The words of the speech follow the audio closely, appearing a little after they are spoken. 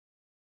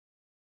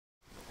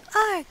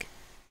lag!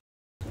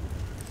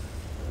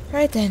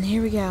 Right then,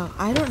 here we go.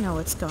 I don't know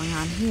what's going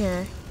on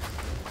here.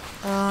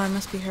 Oh, it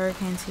must be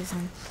hurricane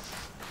season.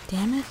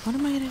 Damn it, what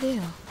am I gonna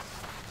do?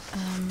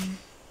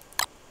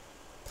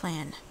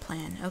 Plan.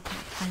 Okay,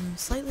 I'm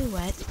slightly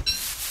wet.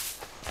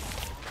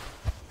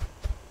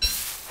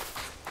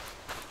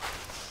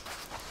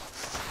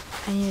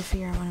 I need to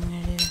figure out what I'm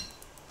gonna do.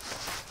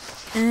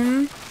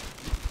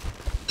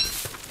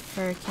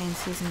 Hurricane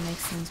season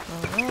makes things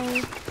blow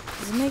away.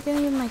 Does it make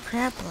any of my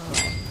crap blow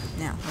away?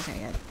 No, okay,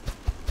 good.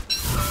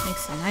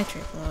 Makes the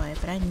nitrate blow away,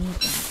 but I need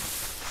that.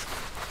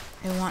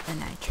 I want the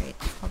nitrate.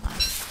 Hold on.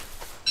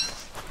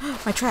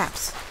 My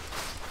traps!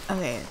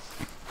 Okay.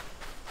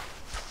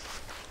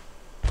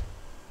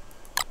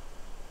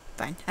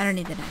 Fine. I don't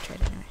need the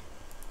nitrate anyway.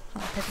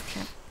 Hold on, pepper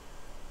trap.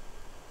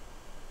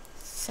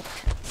 Set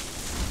trap.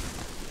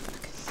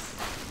 Fuck.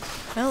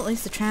 Well, at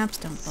least the traps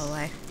don't blow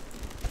away.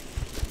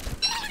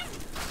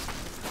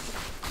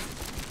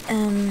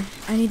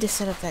 I need to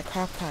set up that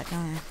crock pot,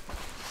 don't I?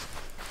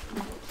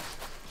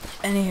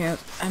 Anywho,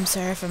 I'm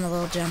sorry if I'm a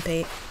little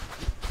jumpy.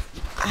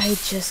 I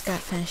just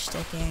got finished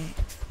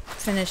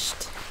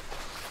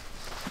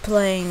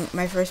playing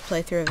my first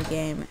playthrough of a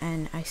game,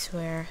 and I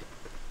swear,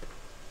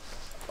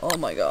 oh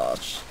my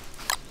gosh.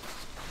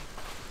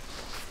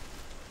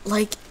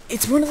 Like,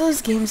 it's one of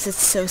those games that's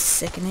so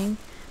sickening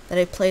that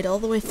I played all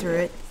the way through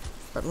it,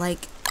 but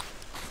like,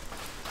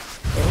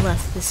 it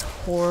left this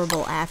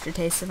horrible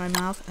aftertaste in my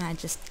mouth, and I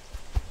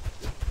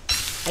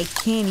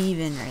can't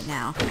even right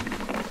now.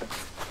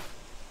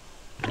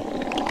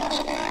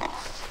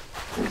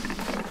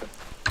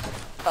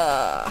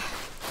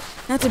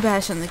 Not to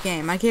bash on the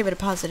game, I gave it a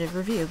positive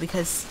review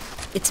because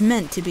it's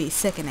meant to be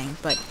sickening,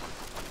 but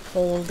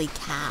holy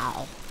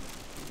cow.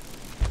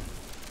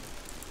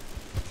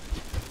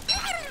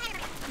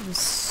 It was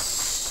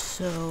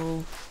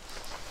so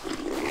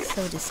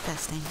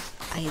disgusting.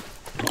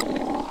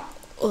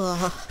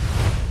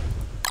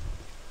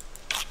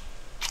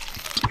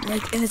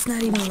 Like, and it's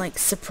not even like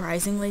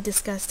surprisingly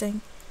disgusting.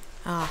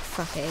 Oh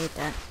fuck, I hate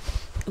that.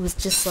 It was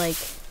just like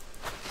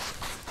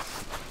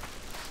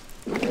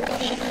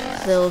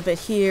a little bit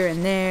here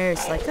and there.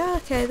 It's like, oh,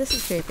 okay, this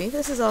is creepy.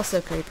 This is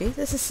also creepy.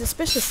 This is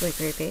suspiciously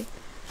creepy.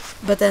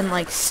 But then,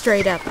 like,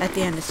 straight up at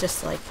the end, it's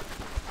just like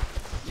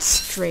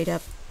straight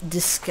up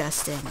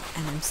disgusting.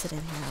 And I'm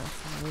sitting here like,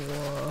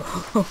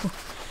 whoa.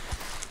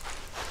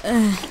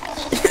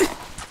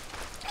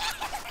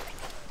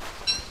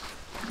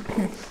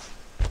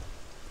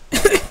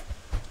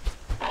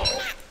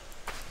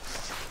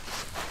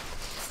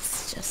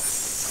 It's just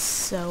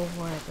so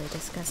horribly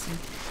disgusting.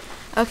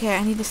 Okay,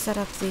 I need to set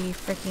up the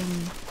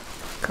freaking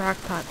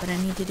crock pot, but I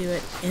need to do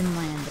it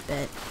inland a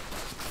bit.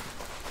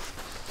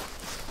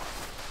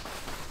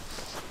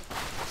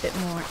 A bit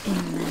more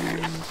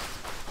inland.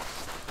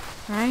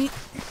 Right?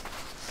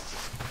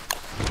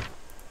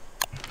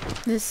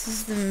 This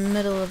is the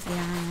middle of the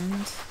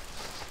island.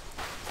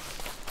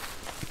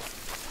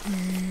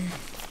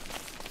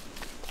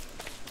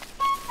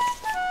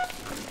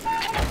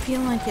 I feel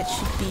like it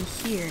should be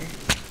here.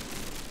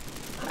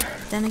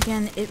 Then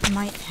again, it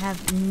might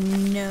have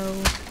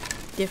no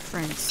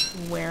difference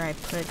where I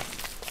put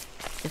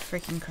the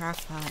freaking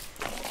crock pot.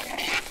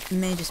 It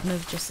may just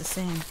move just the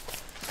same.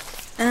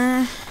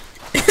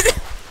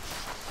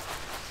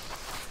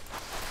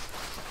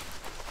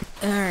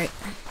 Alright.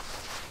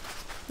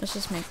 Let's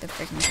just make the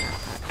freaking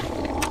crock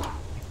pot.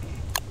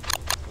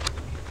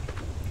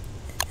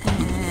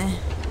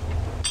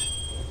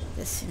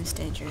 This seems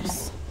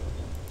dangerous.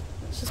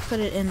 Let's just put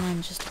it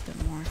inland just a bit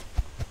more.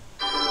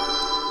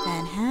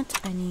 And hat.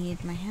 I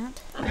need my hat.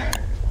 There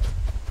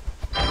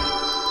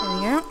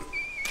we go.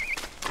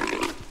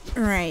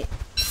 Right.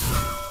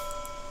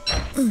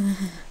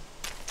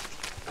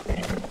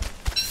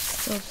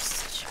 Still just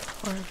such a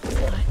horrible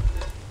thought.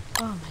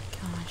 Oh my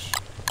gosh.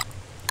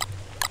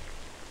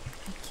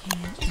 I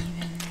can't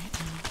even right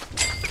now.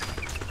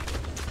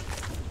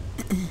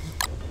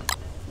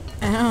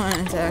 I don't want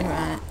to talk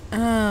about it.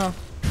 Oh.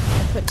 I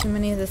put too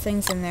many of the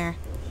things in there.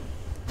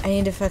 I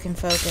need to fucking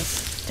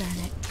focus. Darn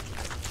it.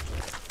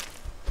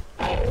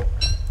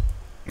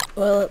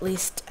 Well, at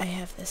least I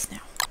have this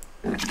now.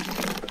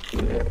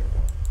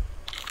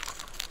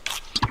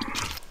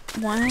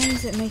 Why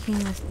is it making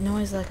this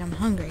noise like I'm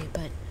hungry,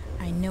 but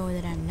I know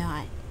that I'm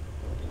not?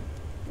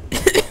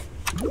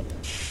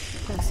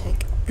 Fuck's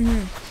sake.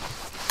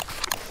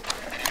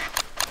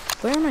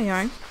 Where am I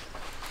going?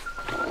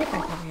 Get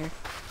back over here.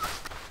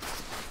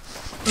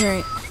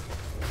 Alright.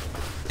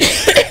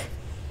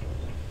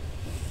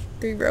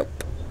 3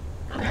 rope.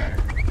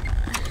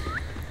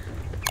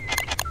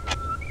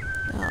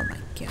 Oh my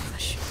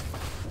gosh.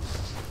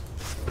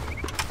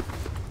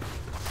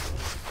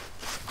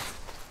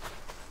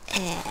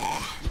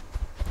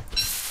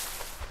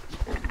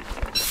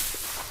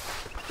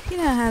 You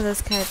know how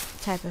those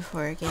type of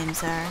horror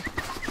games are.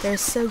 They're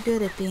so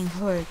good at being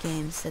horror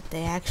games that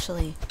they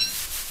actually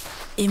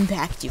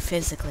impact you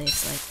physically.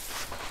 It's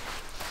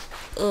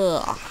like,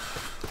 ugh.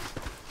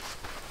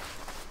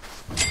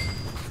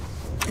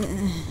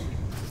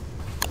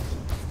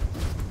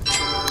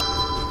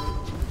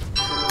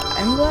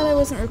 I'm glad I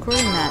wasn't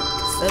recording that,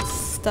 because that's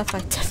stuff I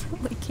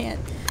definitely can't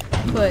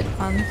put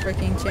on the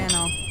freaking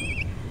channel.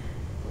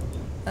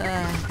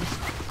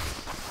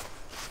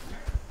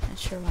 Not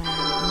sure why I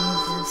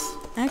need this.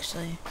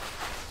 Actually,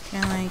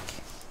 can I, like...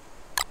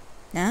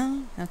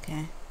 No?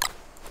 Okay.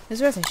 It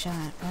was worth a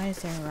shot. Why is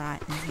there a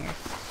rot in here?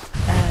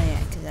 Oh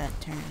yeah, because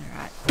that turned into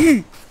rot.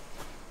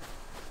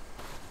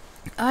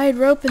 I had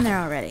rope in there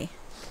already.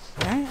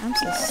 Alright, I'm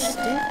so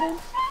stupid.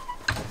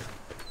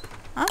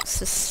 I'm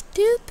so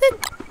stupid.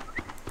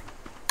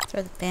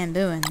 Throw the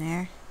bamboo in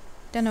there.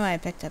 Don't know why I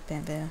picked up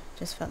bamboo.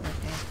 Just felt like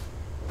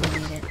I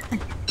need it.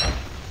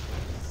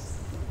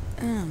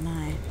 Oh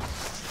my.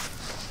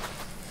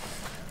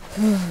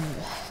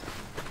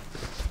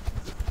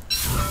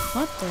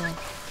 What the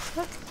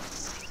fuck?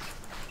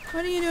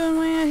 What are you doing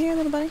way out here,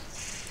 little buddy?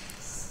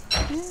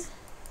 Yeah.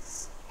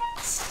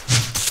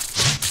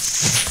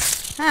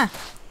 Ah.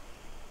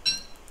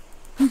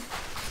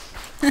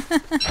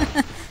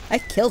 I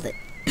killed it.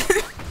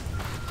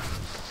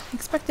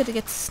 Expected to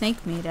get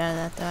snake meat out of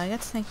that though. I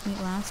got snake meat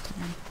last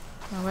time.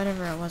 Or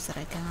whatever it was that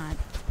I got.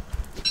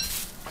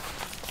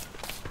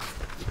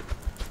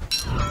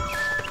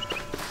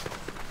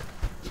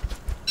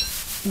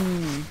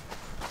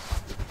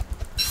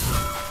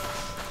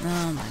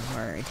 Oh my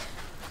word.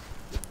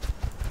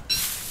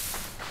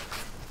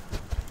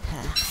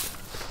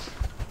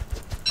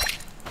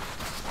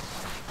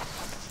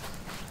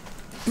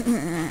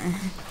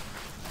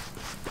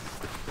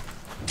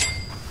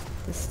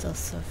 This is still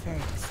so very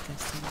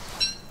disgusting.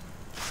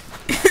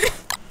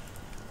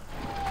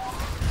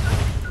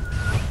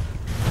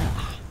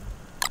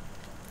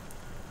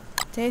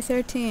 Day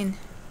 13.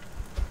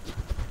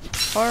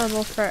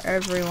 Horrible for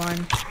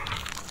everyone.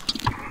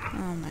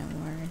 Oh my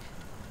word.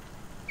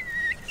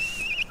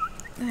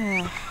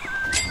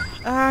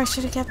 Oh, I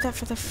should have kept that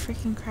for the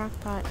freaking crock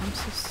pot. I'm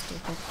so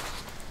stupid.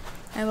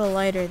 I have a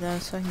lighter though,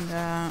 so I can go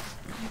out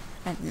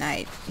at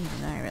night,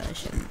 even though I really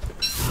shouldn't.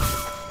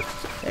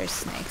 There's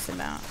snakes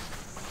about.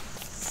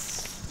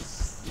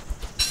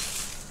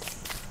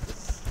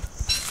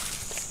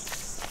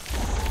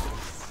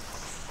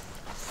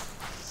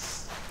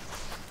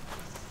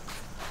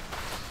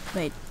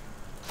 Wait.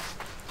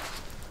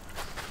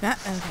 Ah,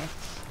 okay.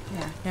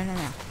 Yeah,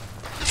 no.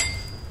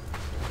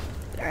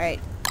 Alright.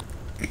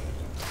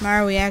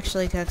 Tomorrow we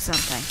actually cook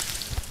something.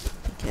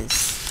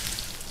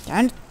 Because...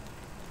 darn it.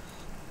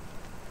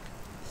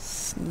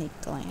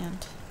 Snake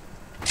gland.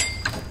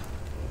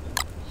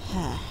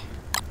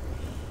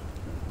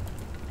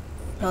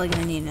 Probably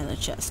gonna need another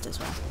chest as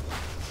well.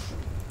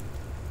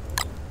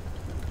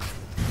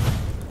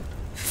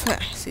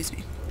 Excuse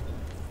me.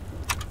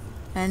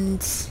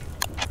 And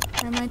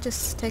I might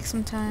just take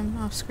some time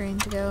off screen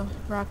to go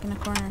rock in a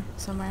corner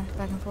somewhere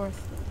back and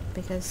forth.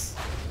 Because...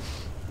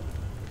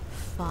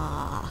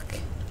 fuck.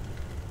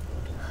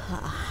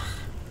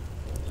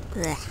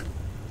 Blech.